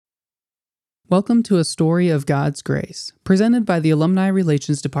Welcome to A Story of God's Grace, presented by the Alumni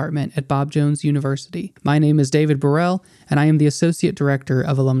Relations Department at Bob Jones University. My name is David Burrell, and I am the Associate Director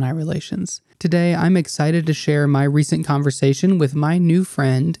of Alumni Relations. Today, I'm excited to share my recent conversation with my new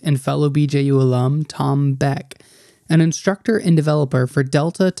friend and fellow BJU alum, Tom Beck, an instructor and developer for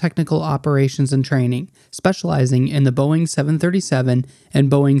Delta Technical Operations and Training, specializing in the Boeing 737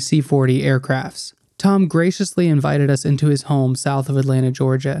 and Boeing C-40 aircrafts. Tom graciously invited us into his home south of Atlanta,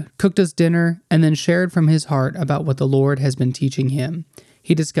 Georgia, cooked us dinner, and then shared from his heart about what the Lord has been teaching him.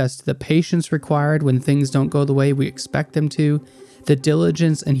 He discussed the patience required when things don't go the way we expect them to, the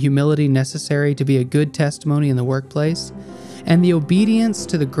diligence and humility necessary to be a good testimony in the workplace, and the obedience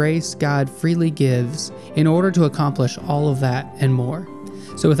to the grace God freely gives in order to accomplish all of that and more.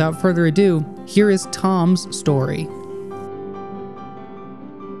 So without further ado, here is Tom's story.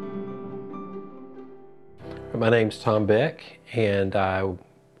 My name's Tom Beck, and I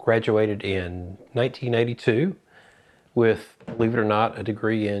graduated in 1982 with, believe it or not, a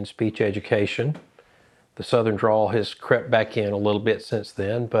degree in speech education. The Southern drawl has crept back in a little bit since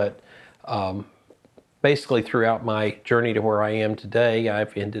then, but basically throughout my journey to where I am today,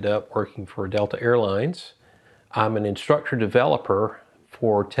 I've ended up working for Delta Airlines. I'm an instructor developer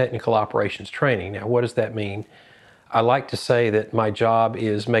for technical operations training. Now, what does that mean? I like to say that my job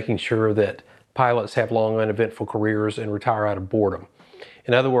is making sure that pilots have long, uneventful careers and retire out of boredom.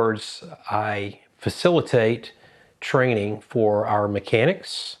 In other words, I facilitate training for our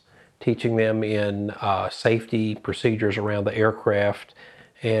mechanics, teaching them in safety procedures around the aircraft,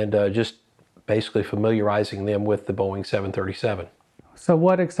 and just basically familiarizing them with the Boeing 737. So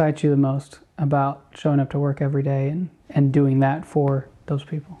what excites you the most about showing up to work every day and doing that for those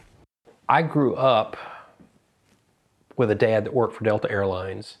people? I grew up with a dad that worked for Delta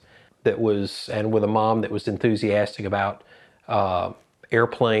Airlines, and with a mom that was enthusiastic about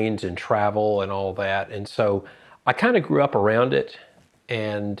airplanes and travel and all that. And so I kind of grew up around it.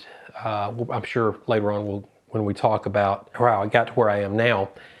 And I'm sure later on, when we talk about how I got to where I am now,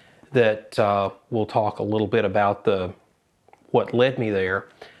 that we'll talk a little bit about what led me there.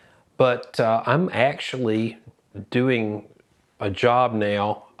 But I'm actually doing a job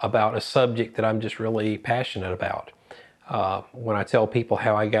now about a subject that I'm just really passionate about. When I tell people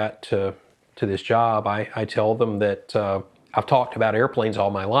how I got to this job, I tell them that I've talked about airplanes all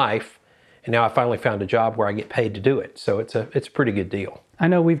my life, and now I finally found a job where I get paid to do it. So it's a pretty good deal. I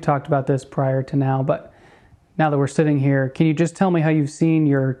know we've talked about this prior to now, but now that we're sitting here, can you just tell me how you've seen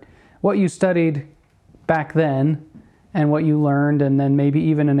what you studied back then and what you learned, and then maybe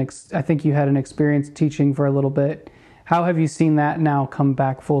even I think you had an experience teaching for a little bit. How have you seen that now come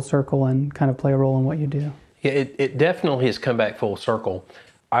back full circle and kind of play a role in what you do? Yeah, it definitely has come back full circle.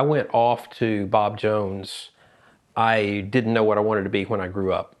 I went off to Bob Jones. I didn't know what I wanted to be when I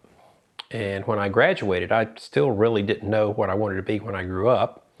grew up. And when I graduated, I still really didn't know what I wanted to be when I grew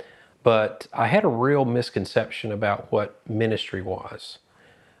up. But I had a real misconception about what ministry was.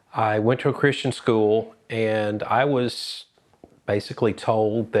 I went to a Christian school, and I was basically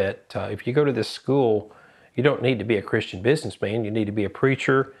told that if you go to this school, you don't need to be a Christian businessman. You need to be a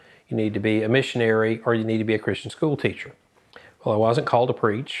preacher, you need to be a missionary, or you need to be a Christian school teacher. Well, I wasn't called to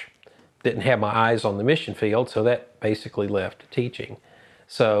preach, didn't have my eyes on the mission field, so that basically left teaching.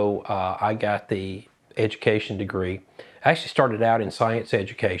 So I got the education degree. I actually started out in science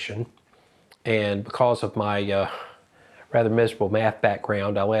education, and because of my rather miserable math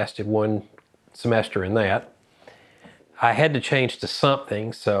background, I lasted one semester in that. I had to change to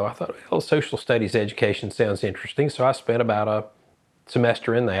something, so I thought, well, social studies education sounds interesting, so I spent about a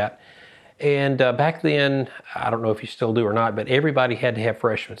semester in that. And back then, I don't know if you still do or not, but everybody had to have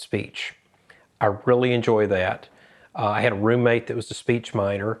freshman speech. I really enjoy that. I had a roommate that was a speech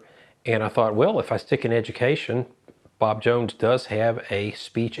minor, and I thought, well, if I stick in education, Bob Jones does have a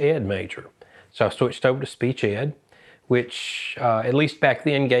speech ed major. So I switched over to speech ed, which at least back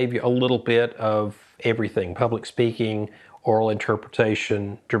then gave you a little bit of everything: public speaking, oral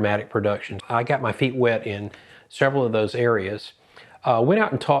interpretation, dramatic production. I got my feet wet in several of those areas. Went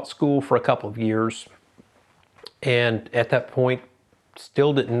out and taught school for a couple of years, and at that point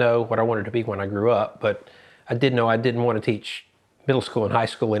still didn't know what I wanted to be when I grew up, but I did know I didn't want to teach middle school and high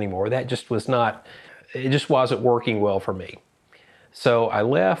school anymore. That just it just wasn't working well for me. So I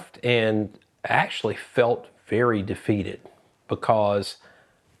left and actually felt very defeated because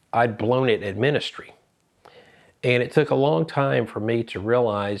I'd blown it at ministry. And it took a long time for me to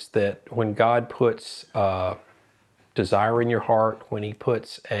realize that when God puts desire in your heart, when He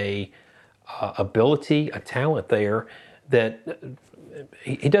puts a ability, a talent there, that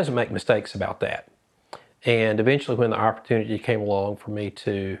He doesn't make mistakes about that. And eventually, when the opportunity came along for me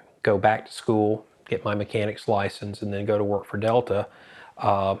to go back to school, get my mechanic's license, and then go to work for Delta,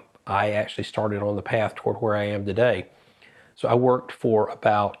 I actually started on the path toward where I am today. So I worked for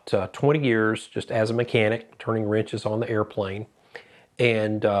about 20 years just as a mechanic, turning wrenches on the airplane.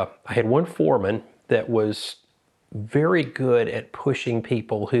 And I had one foreman that was very good at pushing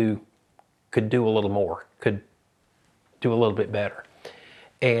people who could do a little more, could do a little bit better.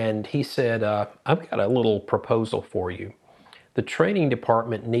 And he said, I've got a little proposal for you. The training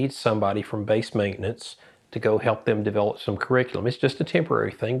department needs somebody from base maintenance to go help them develop some curriculum. It's just a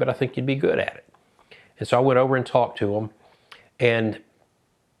temporary thing, but I think you'd be good at it. And so I went over and talked to him. And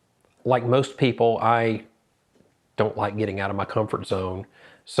like most people, I don't like getting out of my comfort zone.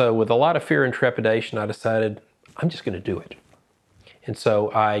 So with a lot of fear and trepidation, I decided I'm just going to do it. And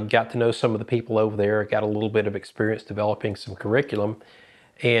so I got to know some of the people over there, got a little bit of experience developing some curriculum,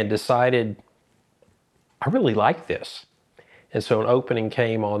 and decided I really like this. And so an opening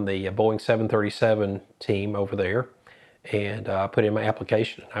came on the Boeing 737 team over there, and I put in my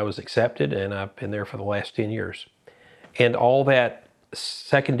application. I was accepted, and I've been there for the last 10 years. And all that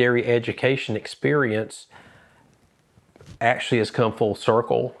secondary education experience actually has come full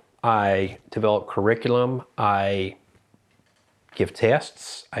circle. I develop curriculum, I give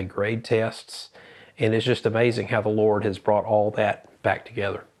tests, I grade tests, and it's just amazing how the Lord has brought all that back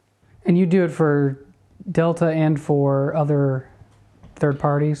together. And you do it for Delta and for other third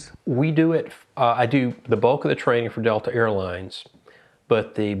parties? We do it, I do the bulk of the training for Delta Airlines,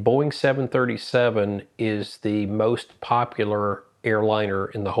 but the Boeing 737 is the most popular airliner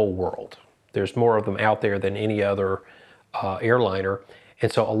in the whole world. There's more of them out there than any other airliner,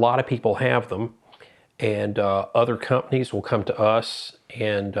 and so a lot of people have them, and other companies will come to us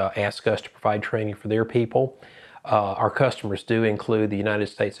and ask us to provide training for their people. Our customers do include the United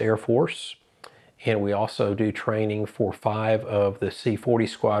States Air Force, and we also do training for 5 of the C-40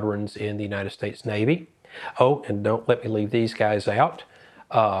 squadrons in the United States Navy. Oh, and don't let me leave these guys out.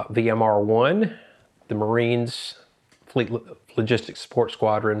 VMR-1, the Marines Fleet Logistics Support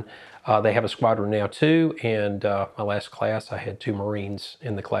Squadron, they have a squadron now too, and my last class I had 2 Marines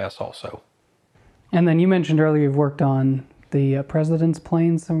in the class also. And then you mentioned earlier you've worked on the President's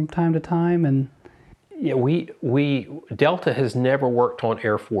planes from time to time, and yeah, Delta has never worked on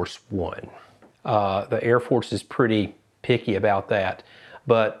Air Force One. The Air Force is pretty picky about that,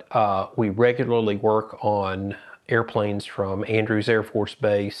 but we regularly work on airplanes from Andrews Air Force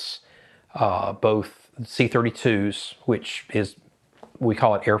Base, both C-32s, which is, we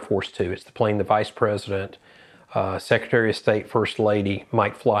call it Air Force Two. It's the plane the Vice President, Secretary of State, First Lady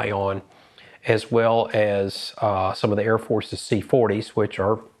might fly on, as well as some of the Air Force's C-40s, which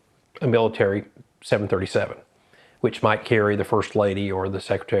are a military 737, which might carry the First Lady or the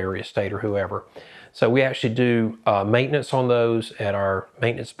Secretary of State or whoever. So we actually do maintenance on those at our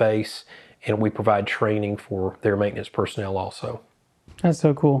maintenance base, and we provide training for their maintenance personnel also. That's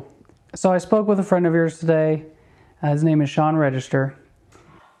so cool. So I spoke with a friend of yours today. His name is Sean Register.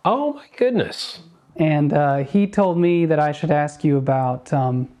 Oh my goodness. And he told me that I should ask you about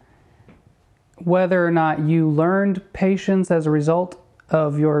whether or not you learned patience as a result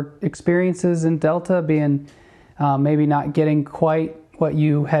of your experiences in Delta, being maybe not getting quite what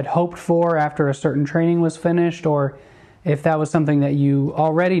you had hoped for after a certain training was finished, or if that was something that you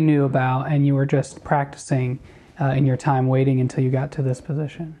already knew about and you were just practicing in your time waiting until you got to this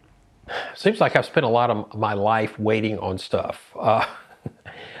position. Seems like I've spent a lot of my life waiting on stuff.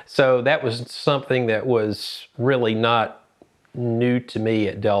 So that was something that was really not new to me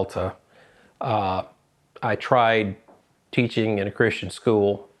at Delta. I tried teaching in a Christian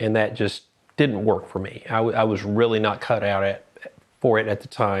school, and that just didn't work for me. I was really not cut out for it at the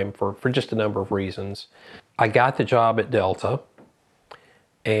time for just a number of reasons. I got the job at Delta,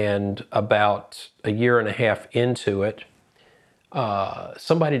 and about a year and a half into it,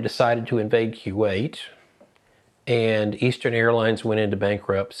 somebody decided to invade Kuwait, and Eastern Airlines went into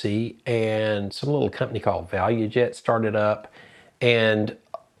bankruptcy, and some little company called ValueJet started up, and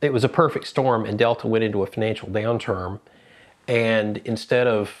it was a perfect storm, and Delta went into a financial downturn. And instead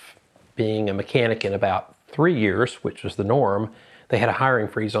of being a mechanic in about 3 years, which was the norm, they had a hiring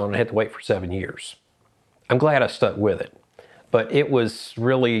freeze on and had to wait for 7 years. I'm glad I stuck with it, but it was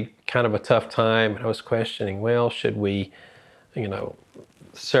really kind of a tough time. I was questioning, well, should we,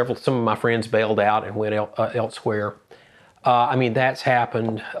 some of my friends bailed out and went elsewhere. I mean, that's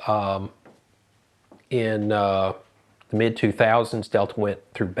happened in the mid-2000s. Delta went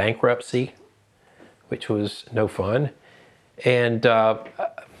through bankruptcy, which was no fun. And I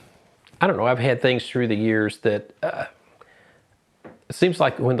don't know, I've had things through the years that it seems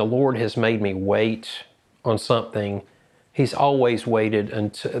like when the Lord has made me wait on something He's always waited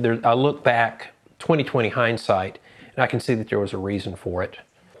until I look back, 2020 hindsight, and I can see that there was a reason for it.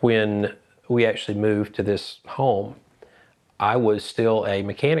 When we actually moved to this home, I was still a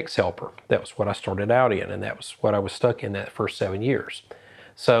mechanics helper. That was what I started out in, and that was what I was stuck in that first 7 years.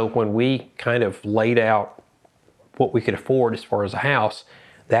 So when we kind of laid out what we could afford as far as a house,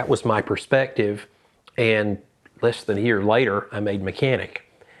 that was my perspective. And less than a year later, I made mechanic.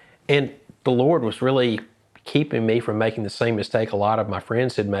 And the Lord was really keeping me from making the same mistake a lot of my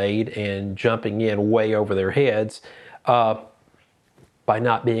friends had made and jumping in way over their heads by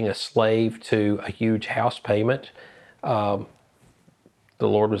not being a slave to a huge house payment. The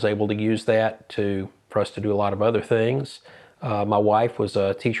Lord was able to use that for us to do a lot of other things. My wife was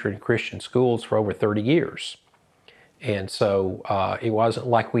a teacher in Christian schools for over 30 years. And so it wasn't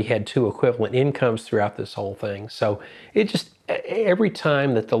like we had two equivalent incomes throughout this whole thing. So it just, every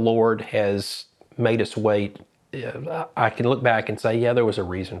time that the Lord has made us wait, I can look back and say, yeah, there was a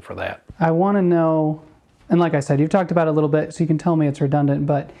reason for that. I want to know, and like I said, you've talked about it a little bit, so you can tell me it's redundant,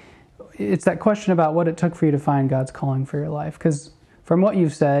 but it's that question about what it took for you to find God's calling for your life. Because from what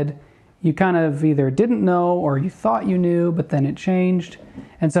you've said, you kind of either didn't know or you thought you knew, but then it changed.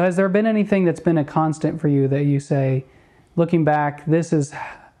 And so has there been anything that's been a constant for you that you say, looking back, this is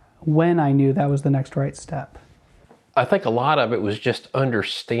when I knew that was the next right step? I think a lot of it was just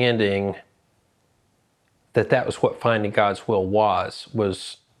understanding that was what finding God's will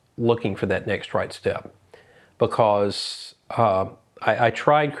was looking for that next right step. Because I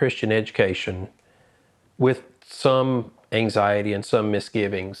tried Christian education with some anxiety and some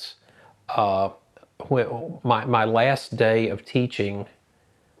misgivings. When my last day of teaching,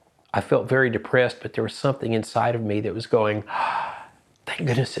 I felt very depressed, but there was something inside of me that was going, thank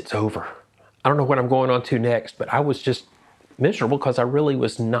goodness it's over. I don't know what I'm going on to next, but I was just miserable because I really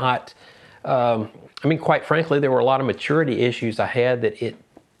was not, quite frankly, there were a lot of maturity issues I had that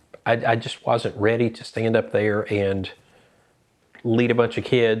I just wasn't ready to stand up there and lead a bunch of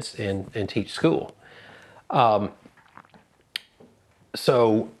kids and teach school. I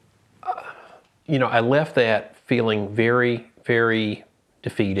left that feeling very, very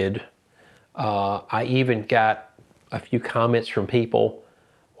defeated. I even got a few comments from people,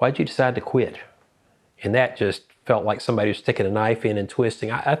 why'd you decide to quit? And that just felt like somebody was sticking a knife in and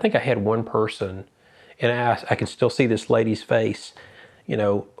twisting. I think I had one person, and I can still see this lady's face,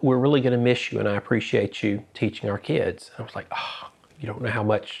 we're really going to miss you and I appreciate you teaching our kids. I was like, you don't know how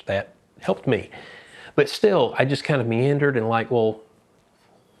much that helped me. But still, I just kind of meandered and like, well,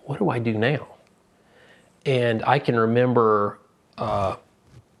 what do I do now? And I can remember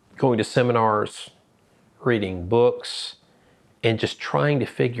going to seminars, reading books, and just trying to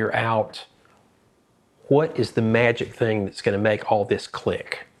figure out what is the magic thing that's going to make all this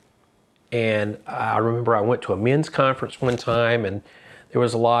click. And I remember I went to a men's conference one time, and there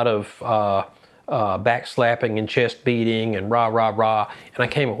was a lot of backslapping and chest beating and rah, rah, rah. And I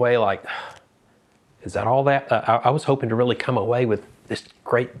came away like, is that all that? I was hoping to really come away with this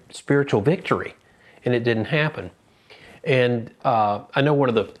great spiritual victory, and it didn't happen. And I know one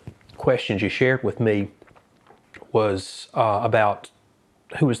of the questions you shared with me was about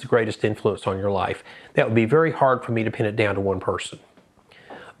who was the greatest influence on your life. That would be very hard for me to pin it down to one person.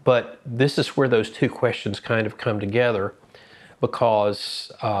 But this is where those two questions kind of come together,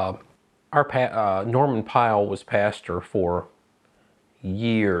 because Norman Pyle was pastor for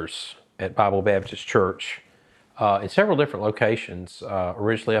years at Bible Baptist Church in several different locations,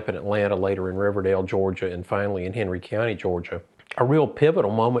 originally up in Atlanta, later in Riverdale, Georgia, and finally in Henry County, Georgia. A real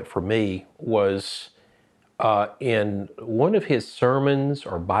pivotal moment for me was in one of his sermons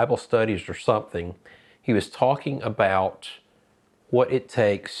or Bible studies or something. He was talking about what it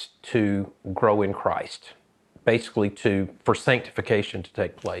takes to grow in Christ, basically for sanctification to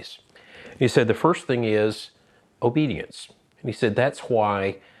take place. He said the first thing is obedience. And he said that's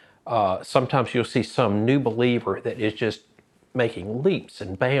why sometimes you'll see some new believer that is just making leaps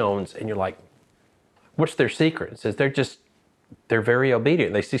and bounds, and you're like, what's their secret? He says they're very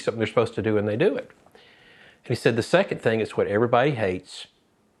obedient. They see something they're supposed to do and they do it. And he said the second thing is what everybody hates.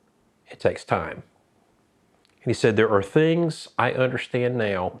 It takes time. And he said, there are things I understand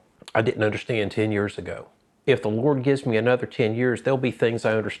now I didn't understand 10 years ago. If the Lord gives me another 10 years, there'll be things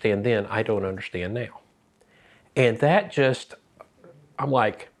I understand then I don't understand now. And that just, I'm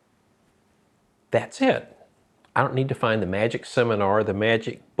like, that's it. I don't need to find the magic seminar, the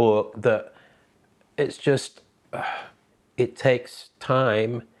magic book. It's just, it takes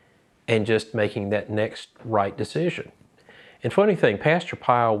time and just making that next right decision. And funny thing, Pastor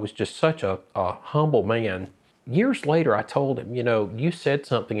Pyle was just such a humble man. years later, I told him, you said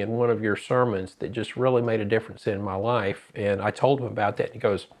something in one of your sermons that just really made a difference in my life. And I told him about that. And he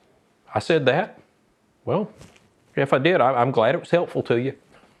goes, I said that? Well, if I did, I'm glad it was helpful to you.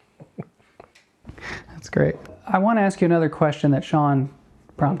 That's great. I want to ask you another question that Sean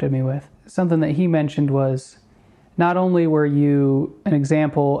prompted me with. Something that he mentioned was, not only were you an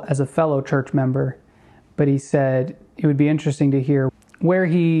example as a fellow church member, but he said it would be interesting to hear where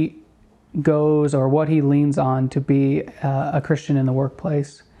he goes or what he leans on to be a Christian in the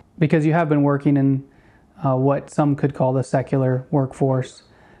workplace, because you have been working in what some could call the secular workforce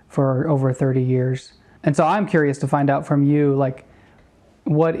for over 30 years. And so I'm curious to find out from you, like,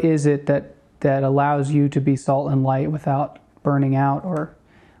 what is it that allows you to be salt and light without burning out or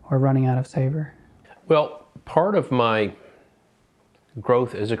running out of savor? Well, part of my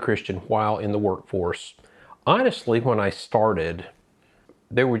growth as a Christian while in the workforce, honestly, when I started,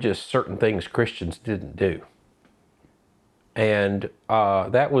 there were just certain things Christians didn't do. And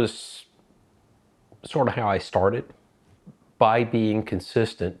that was sort of how I started. By being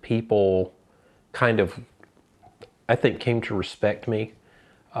consistent, people kind of, I think, came to respect me.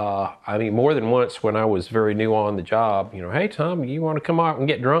 I mean, more than once when I was very new on the job, hey, Tom, you want to come out and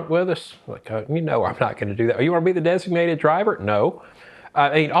get drunk with us? Like, I'm not going to do that. You want to be the designated driver? No.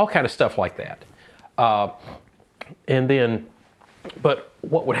 I mean, all kind of stuff like that. And then, but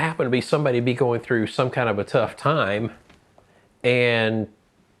what would happen to be somebody be going through some kind of a tough time, and,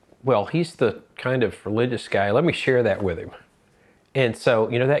 well, he's the kind of religious guy. Let me share that with him. And so,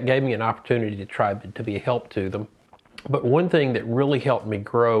 that gave me an opportunity to try to be a help to them. But one thing that really helped me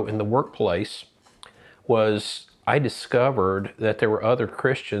grow in the workplace was I discovered that there were other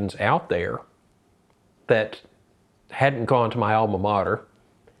Christians out there that hadn't gone to my alma mater,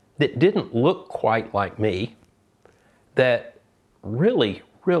 that didn't look quite like me, that really,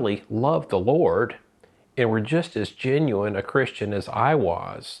 really loved the Lord and were just as genuine a Christian as I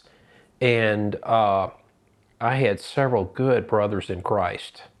was. And I had several good brothers in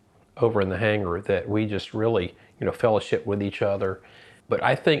Christ over in the hangar that we just really, fellowship with each other. But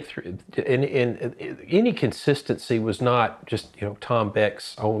I think any consistency was not just, Tom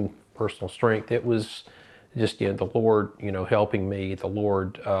Beck's own personal strength. It was just, the Lord, helping me, the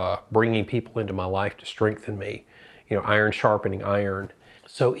Lord bringing people into my life to strengthen me, iron sharpening iron.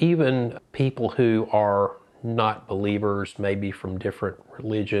 So even people who are not believers, maybe from different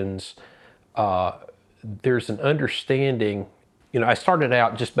religions, there's an understanding. I started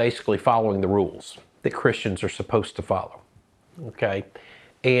out just basically following the rules that Christians are supposed to follow, okay?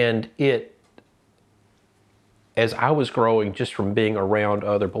 And as I was growing just from being around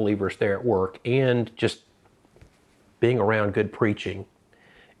other believers there at work and just being around good preaching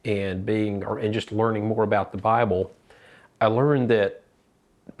and just learning more about the Bible, I learned that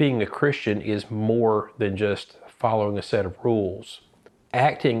being a Christian is more than just following a set of rules.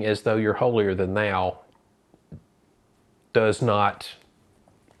 Acting as though you're holier than thou that's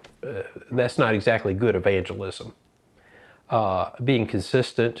not exactly good evangelism. Being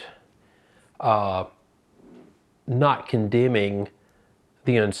consistent, not condemning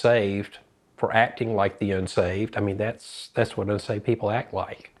the unsaved for acting like the unsaved. I mean, that's what unsaved people act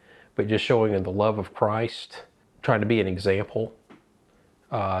like. But just showing them the love of Christ, trying to be an example,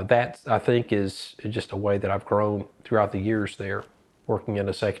 that, I think, is just a way that I've grown throughout the years there, working in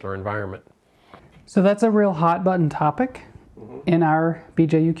a secular environment. So that's a real hot button topic in our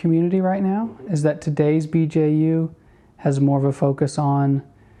BJU community right now, is that today's BJU has more of a focus on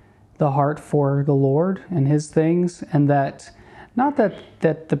the heart for the Lord and His things, and that not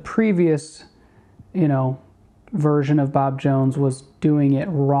that the previous, version of Bob Jones was doing it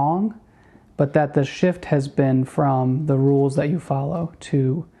wrong, but that the shift has been from the rules that you follow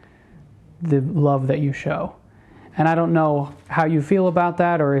to the love that you show. And I don't know how you feel about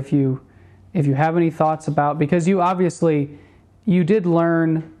that, or if you have any thoughts about, because you did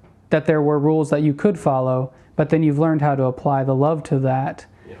learn that there were rules that you could follow, but then you've learned how to apply the love to that.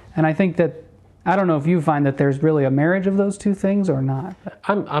 Yeah. And I think that, I don't know if you find that there's really a marriage of those two things or not.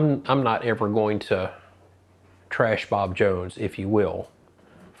 I'm not ever going to trash Bob Jones, if you will,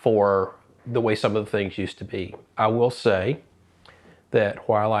 for the way some of the things used to be. I will say that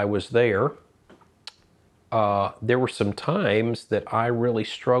while I was there were some times that I really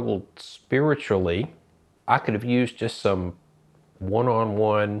struggled spiritually. I could have used just some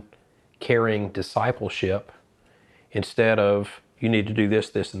one-on-one caring discipleship instead of, you need to do this,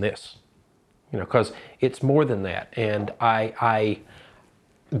 this, and this. Because it's more than that. And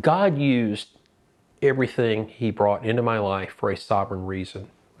God used everything He brought into my life for a sovereign reason.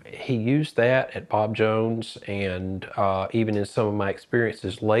 He used that at Bob Jones and even in some of my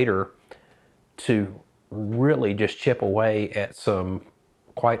experiences later to really just chip away at some,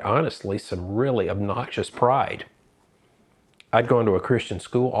 quite honestly, some really obnoxious pride. I'd gone to a Christian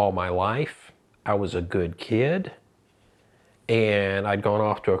school all my life. I was a good kid. And I'd gone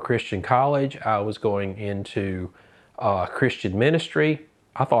off to a Christian college. I was going into Christian ministry.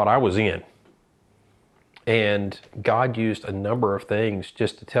 I thought I was in. And God used a number of things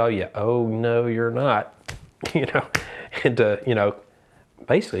just to tell you, oh, no, you're not, and to,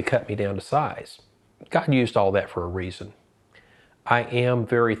 basically cut me down to size. God used all that for a reason. I am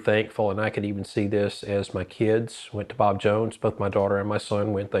very thankful, and I could even see this as my kids went to Bob Jones, both my daughter and my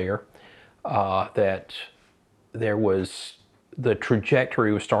son went there, that there was, the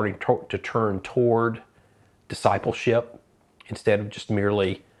trajectory was starting to turn toward discipleship instead of just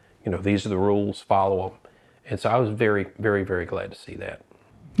merely, these are the rules, follow them. And so I was very, very, very glad to see that.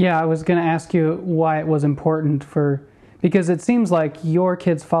 Yeah, I was going to ask you why it was important because it seems like your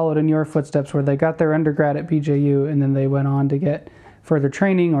kids followed in your footsteps where they got their undergrad at BJU and then they went on to get further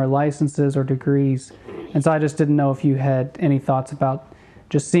training or licenses or degrees. And so I just didn't know if you had any thoughts about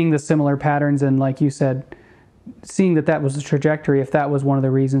just seeing the similar patterns and, like you said, seeing that was the trajectory, if that was one of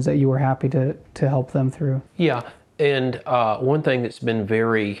the reasons that you were happy to help them through. Yeah, and one thing that's been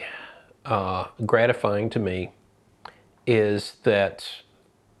very gratifying to me is that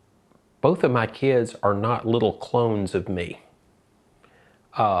both of my kids are not little clones of me.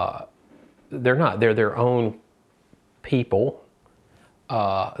 They're not. They're their own people.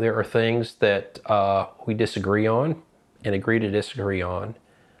 There are things that we disagree on and agree to disagree on.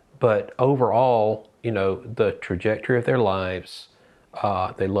 But overall, the trajectory of their lives,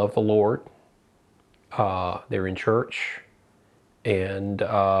 they love the Lord. They're in church. And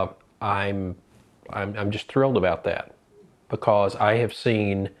I'm just thrilled about that, because I have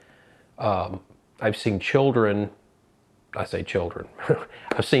seen children, I say children,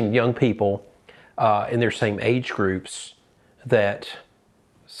 I've seen young people in their same age groups that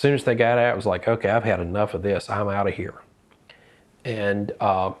as soon as they got out, it was like, okay, I've had enough of this, I'm out of here. And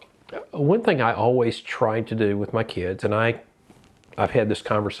one thing I always tried to do with my kids, and I've had this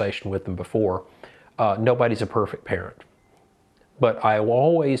conversation with them before, nobody's a perfect parent. But I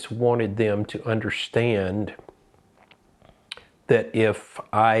always wanted them to understand that if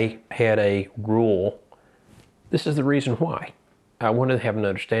I had a rule, this is the reason why. I wanted to have an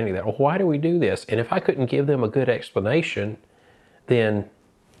understanding of that. Well, why do we do this? And if I couldn't give them a good explanation, then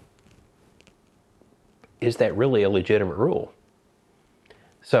is that really a legitimate rule?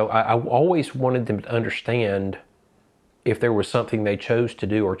 So I always wanted them to understand if there was something they chose to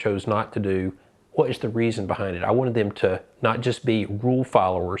do or chose not to do, what is the reason behind it? I wanted them to not just be rule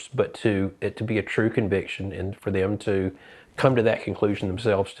followers, but it to be a true conviction and for them to come to that conclusion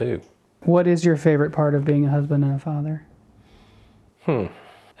themselves too. What is your favorite part of being a husband and a father?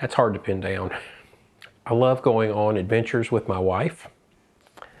 That's hard to pin down. I love going on adventures with my wife.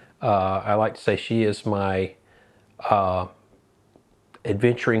 I like to say she is my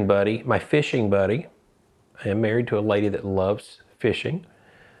adventuring buddy, my fishing buddy. I am married to a lady that loves fishing.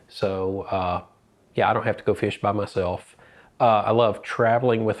 So, yeah, I don't have to go fish by myself. I love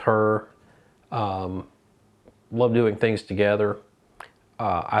traveling with her. Love doing things together.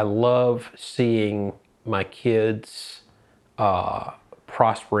 I love seeing my kids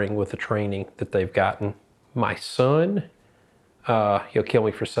prospering with the training that they've gotten. My son, he'll kill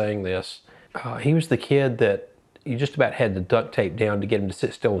me for saying this, he was the kid that you just about had to duct tape down to get him to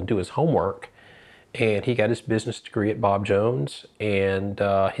sit still and do his homework. And he got his business degree at Bob Jones. And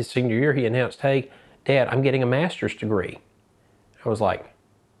his senior year, he announced, hey, Dad, I'm getting a master's degree. I was like,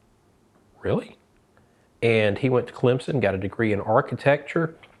 really? And he went to Clemson, got a degree in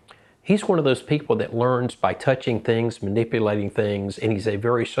architecture. He's one of those people that learns by touching things, manipulating things, and he's a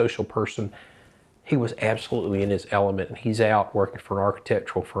very social person. He was absolutely in his element, and he's out working for an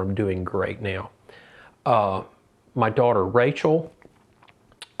architectural firm doing great now. My daughter, Rachel,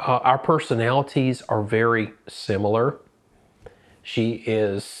 our personalities are very similar. She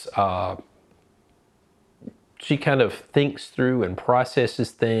is, she kind of thinks through and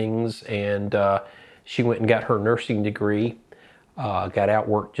processes things, and she went and got her nursing degree, got out,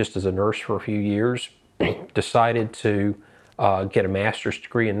 worked just as a nurse for a few years, decided to get a master's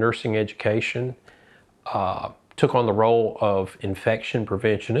degree in nursing education, took on the role of infection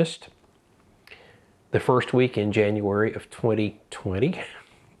preventionist the first week in January of 2020.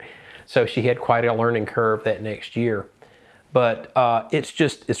 So she had quite a learning curve that next year. But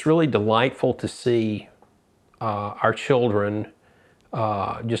it's really delightful to see our children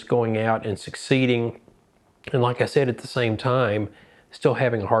just going out and succeeding. And like I said, at the same time, still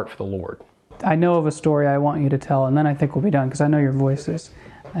having a heart for the Lord. I know of a story I want you to tell, and then I think we'll be done, because I know your voices.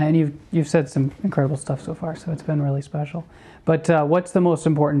 And you've said some incredible stuff so far, so it's been really special. But what's the most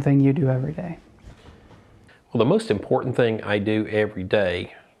important thing you do every day? Well, the most important thing I do every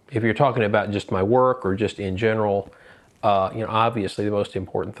day, if you're talking about just my work or just in general, obviously the most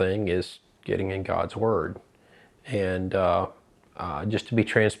important thing is getting in God's Word. And just to be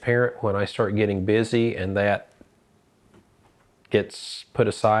transparent, when I start getting busy and that gets put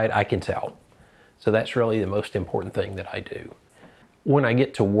aside, I can tell. So that's really the most important thing that I do. When I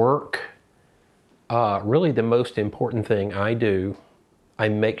get to work, really the most important thing I do, I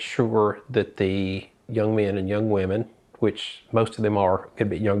make sure that the young men and young women, which most of them are a good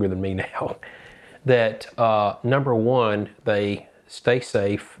bit younger than me now, that number one, they stay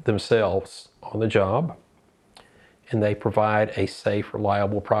safe themselves on the job, and they provide a safe,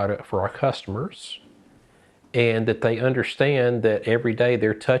 reliable product for our customers, and that they understand that every day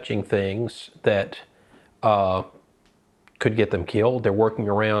they're touching things that could get them killed. They're working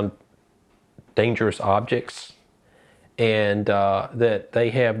around dangerous objects, and that they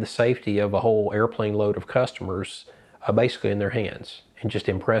have the safety of a whole airplane load of customers basically in their hands, and just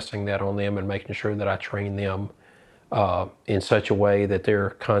impressing that on them and making sure that I train them in such a way that they're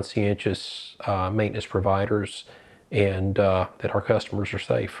conscientious maintenance providers, and that our customers are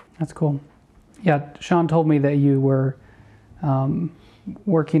safe. That's cool. Yeah, Sean told me that you were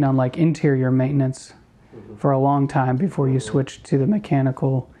working on like interior maintenance for a long time before you switched to the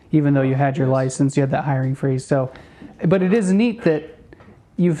mechanical, even though you had your license, you had that hiring freeze. So, but it is neat that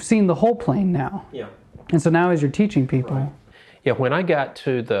you've seen the whole plane now. Yeah. And so now as you're teaching people. Right. Yeah, when I got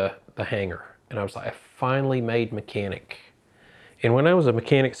to the hangar, and I was like, I finally made mechanic. And when I was a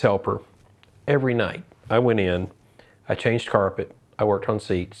mechanic's helper, every night I went in, I changed carpet, I worked on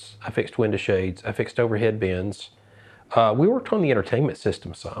seats, I fixed window shades, I fixed overhead bins. We worked on the entertainment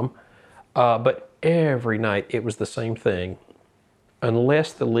system some, but every night it was the same thing.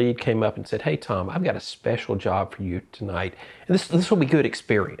 Unless the lead came up and said, hey, Tom, I've got a special job for you tonight. And this will be good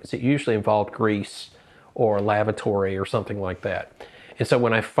experience. It usually involved grease or lavatory or something like that. And so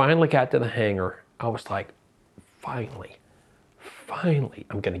when I finally got to the hangar, I was like, finally,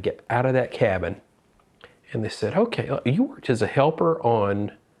 I'm going to get out of that cabin. And they said, okay, you worked as a helper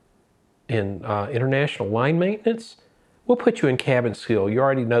in international line maintenance? We'll put you in cabin skill. You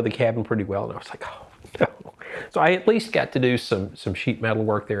already know the cabin pretty well. And I was like, oh, no. So I at least got to do some sheet metal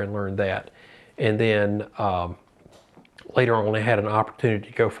work there and learn that. And then later on, I had an opportunity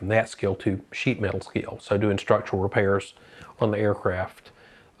to go from that skill to sheet metal skill. So doing structural repairs on the aircraft,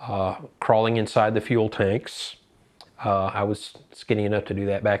 crawling inside the fuel tanks. I was skinny enough to do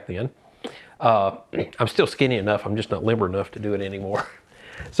that back then. I'm still skinny enough, I'm just not limber enough to do it anymore.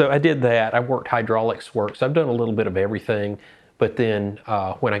 So I did that. I worked hydraulics work, so I've done a little bit of everything. But then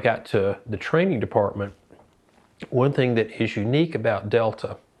when I got to the training department, one thing that is unique about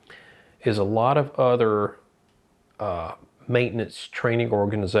Delta is a lot of other maintenance training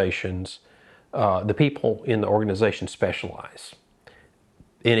organizations, the people in the organization specialize.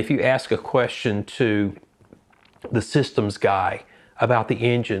 And if you ask a question to the systems guy about the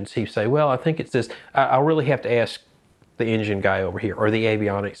engines, he'd say, well, I think it's this. I'll really have to ask the engine guy over here or the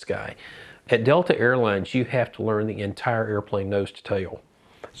avionics guy. At Delta Airlines, you have to learn the entire airplane nose to tail.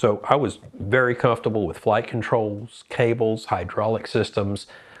 So I was very comfortable with flight controls, cables, hydraulic systems,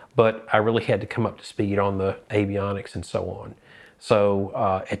 but I really had to come up to speed on the avionics and so on.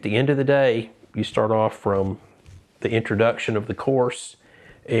 So at the end of the day, you start off from the introduction of the course,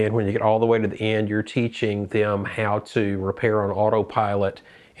 and when you get all the way to the end, you're teaching them how to repair on autopilot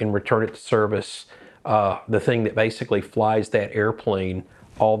and return it to service. The thing that basically flies that airplane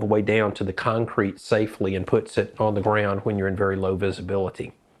all the way down to the concrete safely and puts it on the ground when you're in very low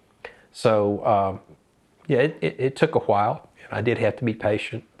visibility. So yeah, it took a while. I did have to be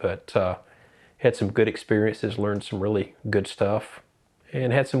patient, but had some good experiences, learned some really good stuff,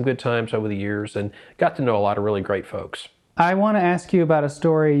 and had some good times over the years, and got to know a lot of really great folks. I want to ask you about a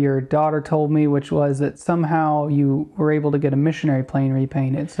story your daughter told me, which was that somehow you were able to get a missionary plane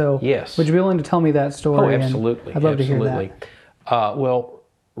repainted. So yes. Would you be willing to tell me that story? Oh, absolutely. I'd love to hear that. Well,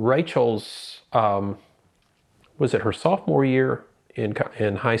 Rachel's, was it her sophomore year in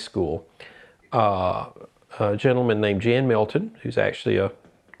high school? A gentleman named Jan Milton, who's actually a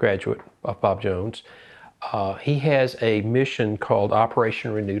graduate of Bob Jones, he has a mission called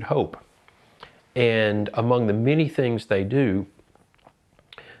Operation Renewed Hope. And among the many things they do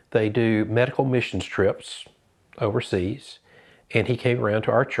medical missions trips overseas. And he came around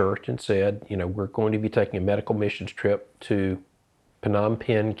to our church and said, you know, we're going to be taking a medical missions trip to Phnom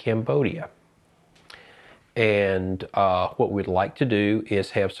Penh, Cambodia. And what we'd like to do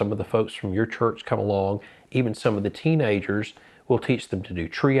is have some of the folks from your church come along, even some of the teenagers. We'll teach them to do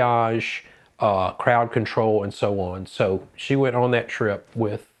triage, crowd control, and so on. So she went on that trip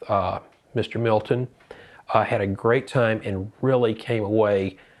with Mr. Milton, had a great time, and really came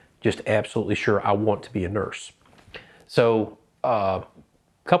away just absolutely sure I want to be a nurse. So a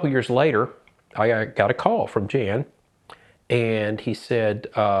couple years later, I got a call from Jan, and he said,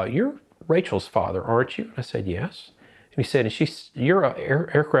 "You're Rachel's father, aren't you?" I said, "Yes." And he said, "You're an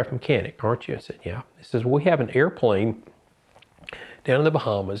aircraft mechanic, aren't you?" I said, "Yeah." He says, "We have an airplane down in the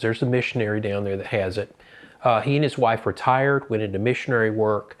Bahamas. There's a missionary down there that has it. He and his wife retired, went into missionary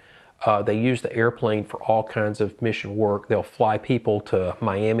work. They use the airplane for all kinds of mission work. They'll fly people to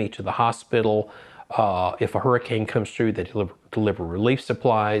Miami to the hospital. If a hurricane comes through, they deliver relief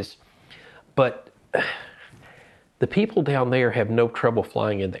supplies. But the people down there have no trouble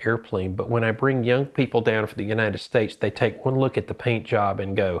flying in the airplane. But when I bring young people down from the United States, they take one look at the paint job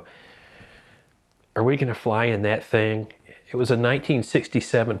and go, are we going to fly in that thing?" It was a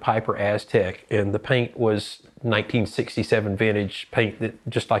 1967 Piper Aztec, and the paint was 1967 vintage paint, that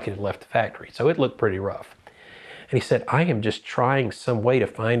just like it had left the factory. So it looked pretty rough. And he said, "I am just trying some way to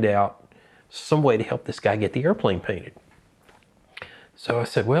find out some way to help this guy get the airplane painted." So I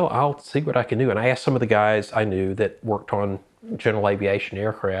said, "Well, I'll see what I can do." And I asked some of the guys I knew that worked on general aviation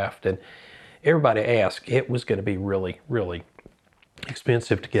aircraft, and everybody asked. It was going to be really, really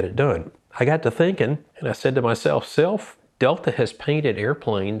expensive to get it done. I got to thinking, and I said to myself, Delta has painted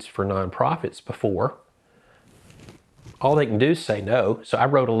airplanes for nonprofits before. All they can do is say no. So I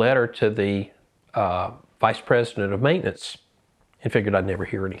wrote a letter to the vice president of maintenance and figured I'd never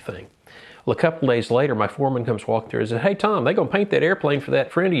hear anything. Well, a couple days later, my foreman comes walking through and says, "Hey, Tom, they're going to paint that airplane for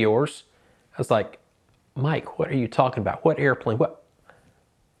that friend of yours." I was like, "Mike, what are you talking about? What airplane? What?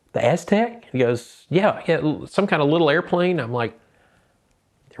 The Aztec?" He goes, yeah, some kind of little airplane." I'm like,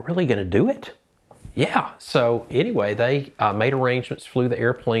 "They're really going to do it?" Yeah. So anyway, they made arrangements, flew the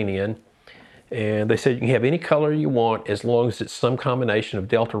airplane in, and they said, "You can have any color you want as long as it's some combination of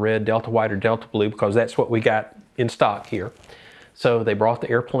Delta red, Delta white, or Delta blue, because that's what we got in stock here." So they brought the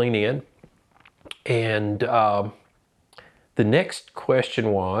airplane in, and the next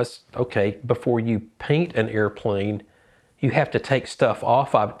question was, okay, before you paint an airplane, you have to take stuff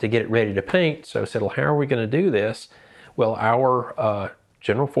off of it to get it ready to paint. So I said, "Well, how are we going to do this?" Well, our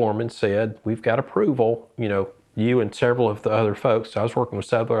general foreman said, "We've got approval, you and several of the other folks." So I was working with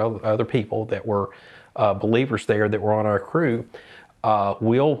several other people that were believers there that were on our crew.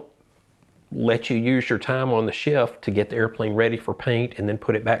 "We'll let you use your time on the shift to get the airplane ready for paint and then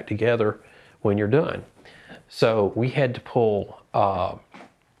put it back together when you're done." So we had to pull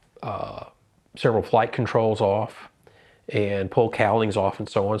several flight controls off and pull cowlings off and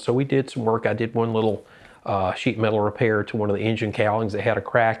so on. So we did some work. I did one little sheet metal repair to one of the engine cowlings that had a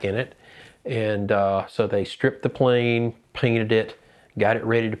crack in it. And so they stripped the plane, painted it, got it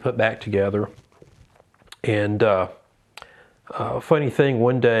ready to put back together. And funny thing,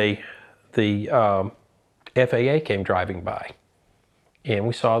 one day the FAA came driving by, and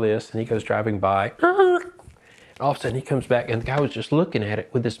we saw this, and he goes driving by. All of a sudden he comes back, and the guy was just looking at it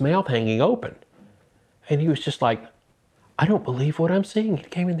with his mouth hanging open. And he was just like, "I don't believe what I'm seeing." He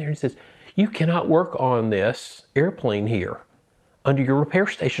came in there and says, "You cannot work on this airplane here under your repair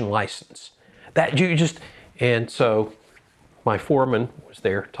station license. That you just..." And so my foreman was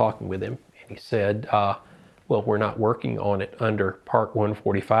there talking with him, and he said, "Well, we're not working on it under Part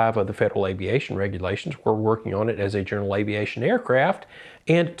 145 of the Federal Aviation Regulations. We're working on it as a general aviation aircraft,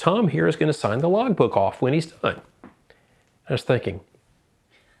 and Tom here is going to sign the logbook off when he's done." I was thinking,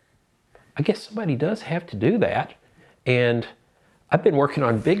 I guess somebody does have to do that. And I've been working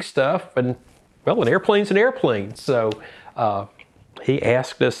on big stuff, and well, an airplane's an airplane. So he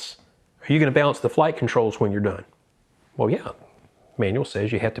asked us, "Are you going to balance the flight controls when you're done?" Well, yeah. Manual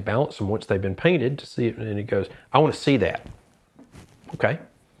says you have to balance them once they've been painted to see it. And he goes, "I want to see that." Okay.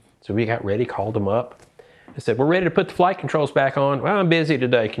 So we got ready, called him up. I said, "We're ready to put the flight controls back on." "Well, I'm busy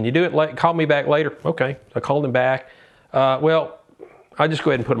today. Can you do it? Call me back later." Okay. So I called him back. "Well, I'll just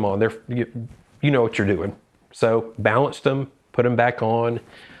go ahead and put them on. You know what you're doing." So balanced them, put them back on.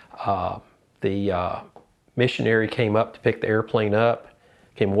 The missionary came up to pick the airplane up,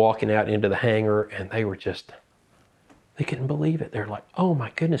 came walking out into the hangar, and they couldn't believe it. They're like, "Oh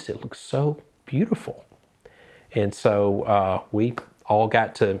my goodness, it looks so beautiful." And so all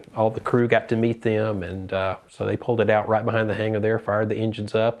the crew got to meet them, and so they pulled it out right behind the hangar there, fired the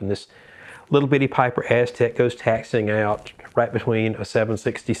engines up, and this little bitty Piper Aztec goes taxiing out right between a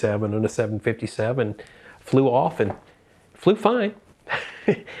 767 and a 757, flew off and flew fine.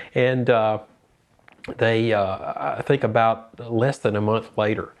 And I think about less than a month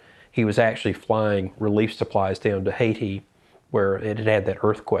later, he was actually flying relief supplies down to Haiti where it had had that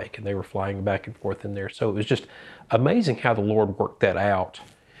earthquake and they were flying back and forth in there. So it was just amazing how the Lord worked that out.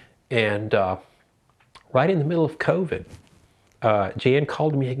 And right in the middle of COVID, Jan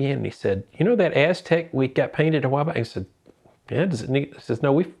called me again and he said, you know that Aztec we got painted a while back? He said, yeah, does it need? He says,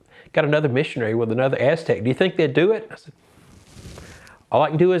 no, we've got another missionary with another Aztec. Do you think they'd do it? I said, all I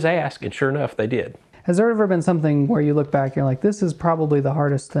can do is ask. And sure enough, they did. Has there ever been something where you look back and you're like, this is probably the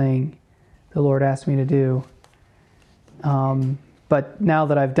hardest thing the Lord asked me to do? But now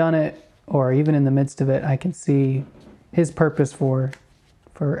that I've done it, or even in the midst of it, I can see His purpose for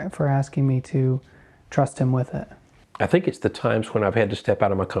asking me to trust Him with it. I think it's the times when I've had to step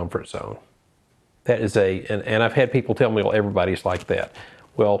out of my comfort zone. That is and I've had people tell me, well, everybody's like that.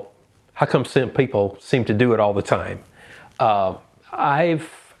 Well, how come people seem to do it all the time?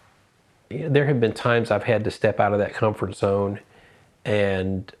 There have been times I've had to step out of that comfort zone,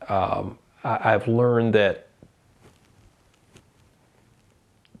 and I've learned that,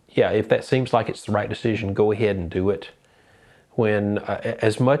 yeah, if that seems like it's the right decision, go ahead and do it. When,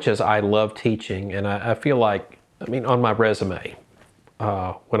 as much as I love teaching, and I feel like, on my resume,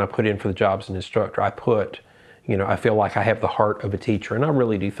 when I put in for the job as an instructor, I put, I feel like I have the heart of a teacher, and I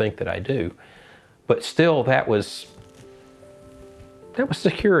really do think that I do. But still, that was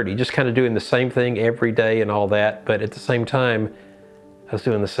security, just kind of doing the same thing every day and all that. But at the same time, I was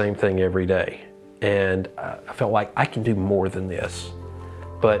doing the same thing every day. And I felt like I can do more than this.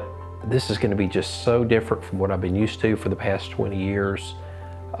 But this is going to be just so different from what I've been used to for the past 20 years.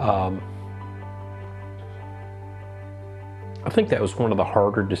 I think that was one of the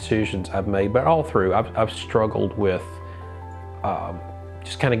harder decisions I've made, but all through I've struggled with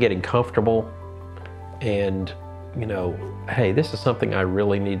just kind of getting comfortable and, hey, this is something I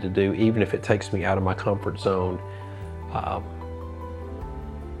really need to do, even if it takes me out of my comfort zone.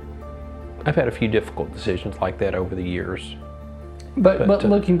 I've had a few difficult decisions like that over the years. But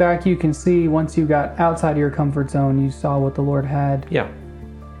looking back, you can see once you got outside of your comfort zone, you saw what the Lord had. Yeah.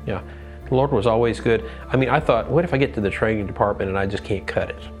 The Lord was always good. I thought, what if I get to the training department and I just can't cut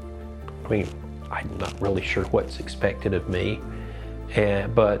it? I'm not really sure what's expected of me,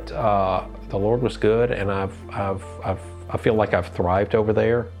 but the Lord was good, and I feel like I've thrived over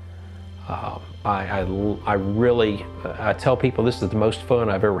there. I tell people this is the most fun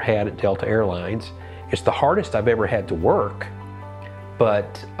I've ever had at Delta Airlines. It's the hardest I've ever had to work,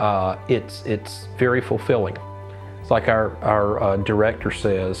 but it's very fulfilling. It's like our director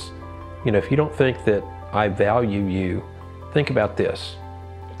says, if you don't think that I value you, think about this.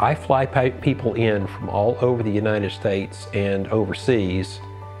 I fly people in from all over the United States and overseas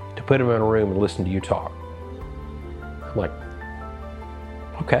to put them in a room and listen to you talk. I'm like,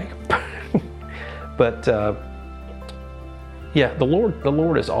 okay. But yeah, the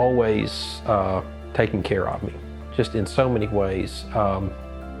Lord is always taking care of me, just in so many ways.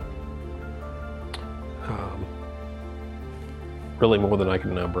 Really more than I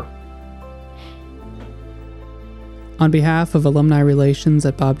can number. On behalf of Alumni Relations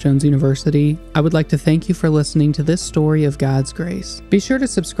at Bob Jones University, I would like to thank you for listening to this story of God's grace. Be sure to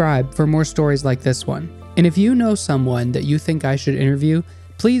subscribe for more stories like this one. And if you know someone that you think I should interview,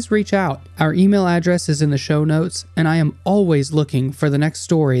 please reach out. Our email address is in the show notes, and I am always looking for the next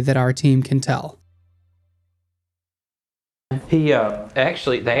story that our team can tell. He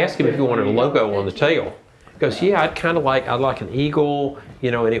actually, they asked him if he wanted a logo on the tail. He goes, yeah, I'd like an eagle,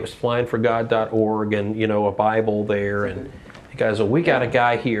 and it was flyingforgod.org and, a Bible there. And he goes, well, we got a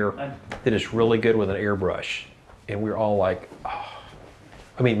guy here that is really good with an airbrush. And we're all like, oh.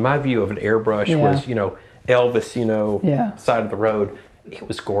 My view of an airbrush was, Elvis, side of the road. It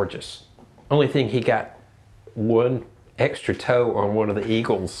was gorgeous. Only thing, he got one extra toe on one of the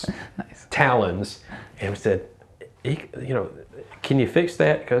eagle's talons, and said, can you fix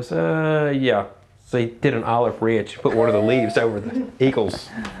that? He goes, yeah. So he did an olive branch, put one of the leaves over the eagle's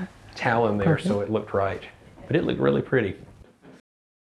talon there. Perfect. So it looked right. But it looked really pretty.